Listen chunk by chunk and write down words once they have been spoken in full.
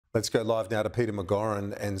Let's go live now to Peter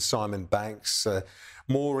McGauran and Simon Banks.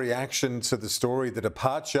 More reaction to the story, the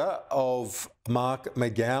departure of Mark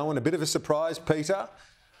McGowan. A bit of a surprise, Peter,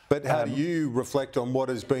 but how do you reflect on what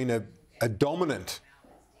has been a dominant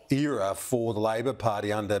era for the Labor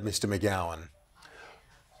Party under Mr McGowan?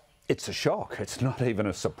 It's a shock. It's not even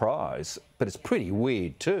a surprise, but it's pretty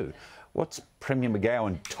weird too. What's Premier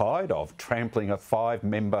McGowan tired of? Trampling a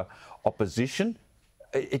 5-member opposition?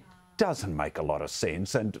 It doesn't make a lot of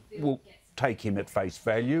sense, and we'll take him at face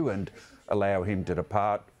value and allow him to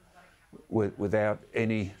depart without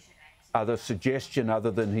any other suggestion other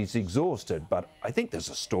than he's exhausted. But I think there's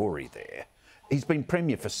a story there. He's been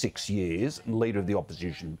Premier for 6 years and Leader of the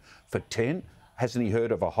Opposition for 10. Hasn't he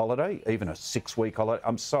heard of a holiday, even a 6-week holiday?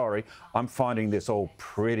 I'm sorry, I'm finding this all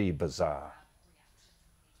pretty bizarre.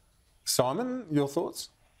 Simon, your thoughts?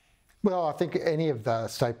 Well, I think any of the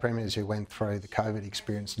state premiers who went through the COVID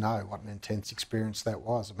experience know what an intense experience that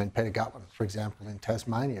was. I mean, Peter McGauran, for example, in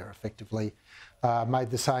Tasmania, effectively made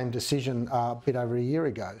the same decision a bit over a year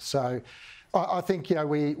ago. So I think, you know,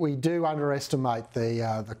 we do underestimate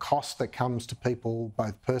the cost that comes to people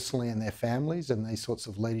both personally and their families in these sorts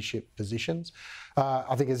of leadership positions.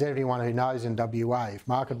 I think, as everyone who knows in WA, if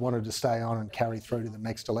Mark had wanted to stay on and carry through to the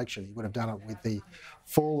next election, he would have done it with the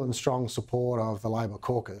full and strong support of the Labor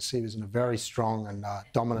caucus. He was in a very strong and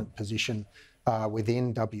dominant position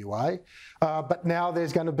within WA. But now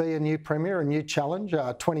there's going to be a new Premier, a new challenge,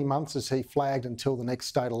 20 months as he flagged until the next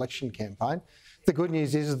state election campaign. The good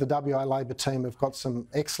news is the WA Labor team have got some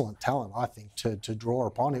excellent talent, I think, to draw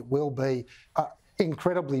upon. It will be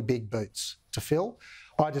incredibly big boots to fill.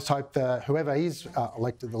 I just hope that whoever is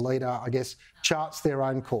elected the leader, I guess, charts their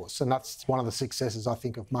own course. And that's one of the successes, I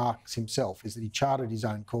think, of Mark's himself, is that he charted his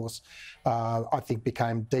own course. I think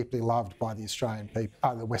became deeply loved by the Australian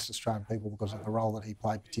people, the West Australian people, because of the role that he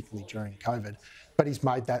played, particularly during COVID. But he's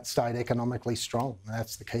made that state economically strong, and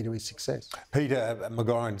that's the key to his success. Peter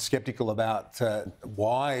McGauran, sceptical about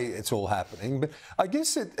why it's all happening, but I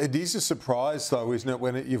guess it is a surprise, though, isn't it,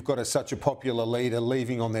 when you've got such a popular leader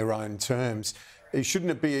leaving on their own terms?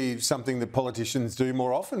 Shouldn't it be something that politicians do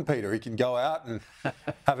more often, Peter? He can go out and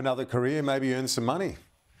have another career, maybe earn some money.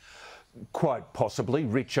 Quite possibly.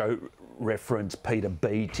 Richo referenced Peter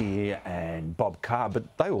Beattie and Bob Carr,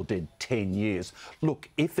 but they all did 10 years. Look,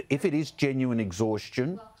 if it is genuine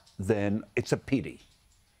exhaustion, then it's a pity,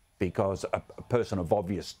 because a person of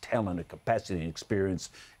obvious talent and capacity and experience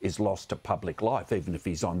is lost to public life, even if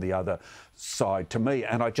he's on the other side, to me.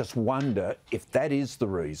 And I just wonder if that is the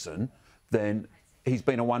reason, then he's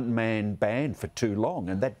been a one-man band for too long,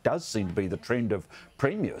 and that does seem to be the trend of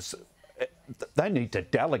premiers. They need to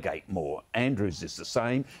delegate more. Andrews is the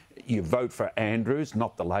same. You vote for Andrews,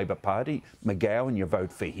 not the Labor Party. McGowan, you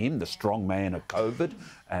vote for him, the strong man of COVID,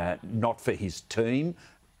 not for his team.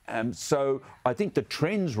 So I think the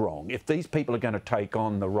trend's wrong. If these people are going to take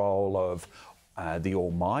on the role of the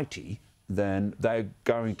Almighty, then they're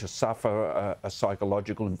going to suffer a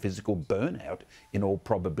psychological and physical burnout in all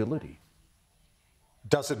probability.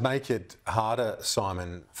 Does it make it harder,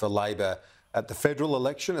 Simon, for Labor at the federal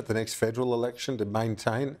election, at the next federal election,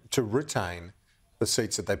 to retain the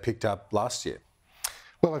seats that they picked up last year?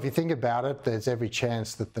 Well, if you think about it, there's every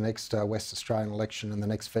chance that the next West Australian election and the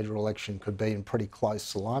next federal election could be in pretty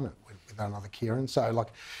close alignment with another Kieran. So,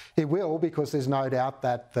 it will, because there's no doubt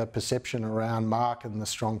that the perception around Mark and the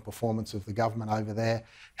strong performance of the government over there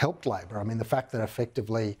helped Labor. I mean, the fact that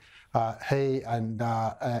effectively he and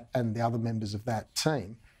the other members of that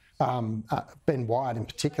team, Ben Wyatt in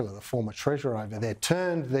particular, the former Treasurer over there,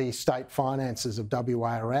 turned the state finances of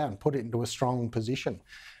WA around, put it into a strong position.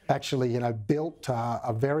 Actually, built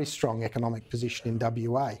a very strong economic position in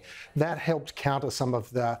WA. That helped counter some of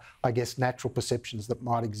the, I guess, natural perceptions that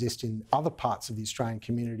might exist in other parts of the Australian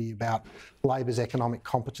community about Labor's economic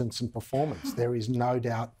competence and performance. There is no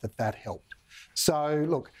doubt that that helped. So,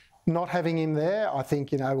 look, not having him there, I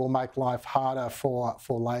think, will make life harder for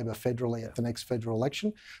Labor federally at the next federal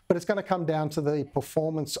election. But it's going to come down to the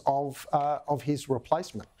performance of his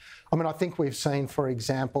replacement. I mean, I think we've seen, for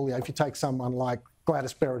example, if you take someone like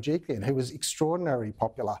Gladys Berejiklian, who was extraordinarily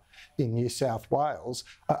popular in New South Wales,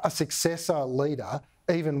 a successor leader,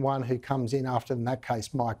 even one who comes in after, in that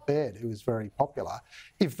case, Mike Baird, who is very popular.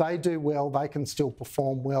 If they do well, they can still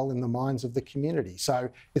perform well in the minds of the community. So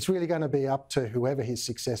it's really going to be up to whoever his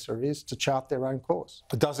successor is to chart their own course.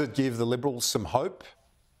 Does it give the Liberals some hope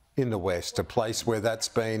in the West, a place where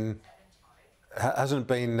hasn't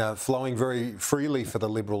been flowing very freely for the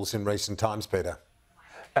Liberals in recent times, Peter?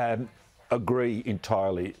 Agree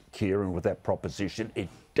entirely, Kieran, with that proposition. It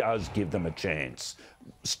does give them a chance.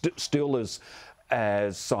 Still, as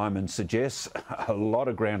as Simon suggests, a lot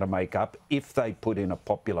of ground to make up if they put in a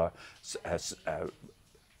popular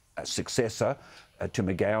successor to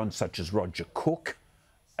McGowan, such as Roger Cook,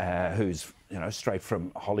 who's straight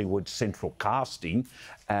from Hollywood central casting,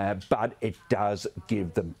 but it does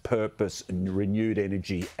give them purpose and renewed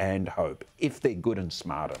energy and hope if they're good and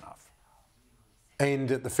smart enough.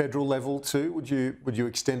 And at the federal level too, would you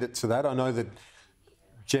extend it to that? I know that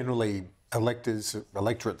generally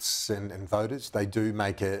electorates and voters, they do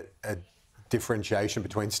make a differentiation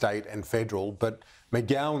between state and federal, but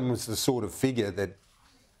McGowan was the sort of figure that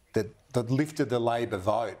lifted the Labor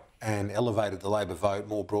vote and elevated the Labor vote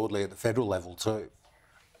more broadly at the federal level too.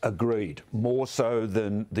 Agreed. More so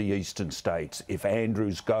than the eastern states. If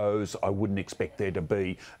Andrews goes, I wouldn't expect there to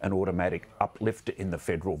be an automatic uplift in the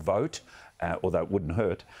federal vote, although it wouldn't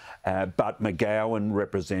hurt. But McGowan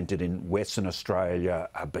represented in Western Australia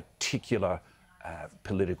a particular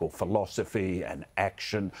political philosophy and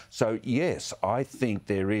action. So, yes, I think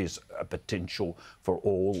there is a potential for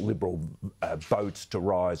all Liberal votes to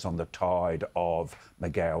rise on the tide of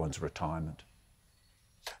McGowan's retirement.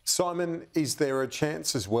 Simon, is there a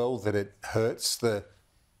chance as well that it hurts the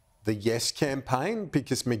Yes campaign?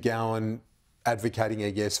 Because McGowan advocating a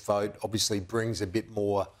Yes vote obviously brings a bit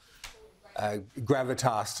more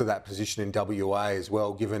gravitas to that position in WA as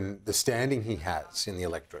well, given the standing he has in the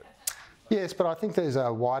electorate. Yes, but I think there's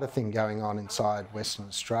a wider thing going on inside Western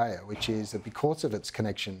Australia, which is that because of its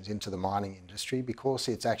connections into the mining industry, because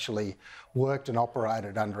it's actually worked and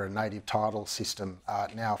operated under a native title system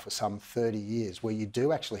now for some 30 years, where you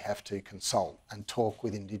do actually have to consult and talk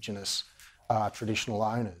with Indigenous traditional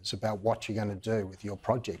owners about what you're going to do with your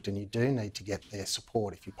project, and you do need to get their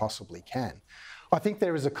support if you possibly can. I think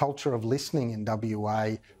there is a culture of listening in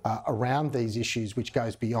WA around these issues which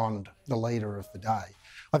goes beyond the leader of the day.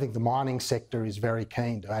 I think the mining sector is very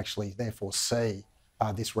keen to actually therefore see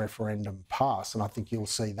this referendum pass, and I think you'll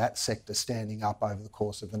see that sector standing up over the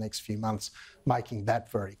course of the next few months, making that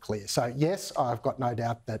very clear. So yes, I've got no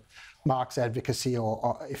doubt that Mark's advocacy,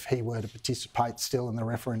 or if he were to participate still in the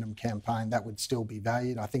referendum campaign, that would still be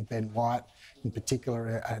valued. I think Ben Wyatt in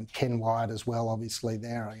particular, and Ken Wyatt as well, obviously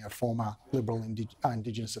they're a former Liberal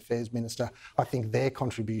Indigenous Affairs Minister. I think their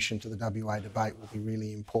contribution to the WA debate will be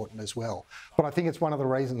really important as well. But I think it's one of the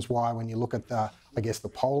reasons why when you look at the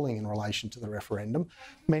polling in relation to the referendum,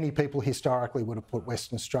 many people historically would have put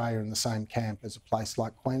Western Australia in the same camp as a place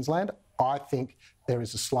like Queensland. I think there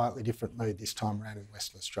is a slightly different mood this time around in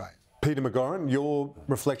Western Australia. Peter McGauran, your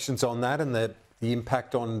reflections on that and the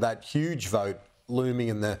impact on that huge vote looming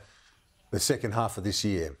in the second half of this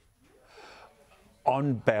year?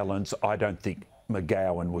 On balance, I don't think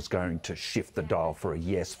McGowan was going to shift the dial for a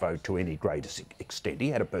yes vote to any greater extent. He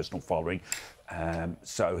had a personal following,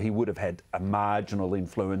 so he would have had a marginal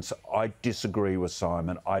influence. I disagree with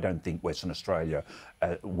Simon. I don't think Western Australia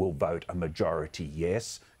will vote a majority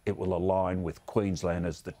yes. It will align with Queensland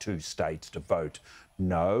as the two states to vote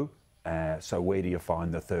no. So where do you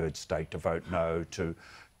find the third state to vote no to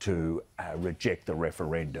reject the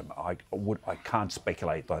referendum? I can't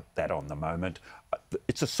speculate like that on the moment.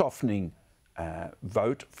 It's a softening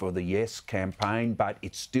vote for the Yes campaign, but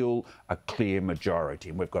it's still a clear majority,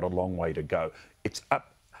 and we've got a long way to go. It's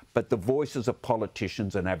up, but the voices of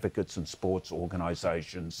politicians and advocates and sports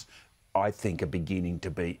organisations, I think, are beginning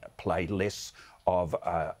to play less of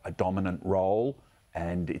a dominant role.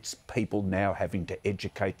 And it's people now having to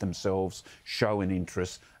educate themselves, show an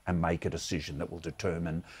interest and make a decision that will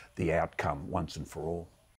determine the outcome once and for all.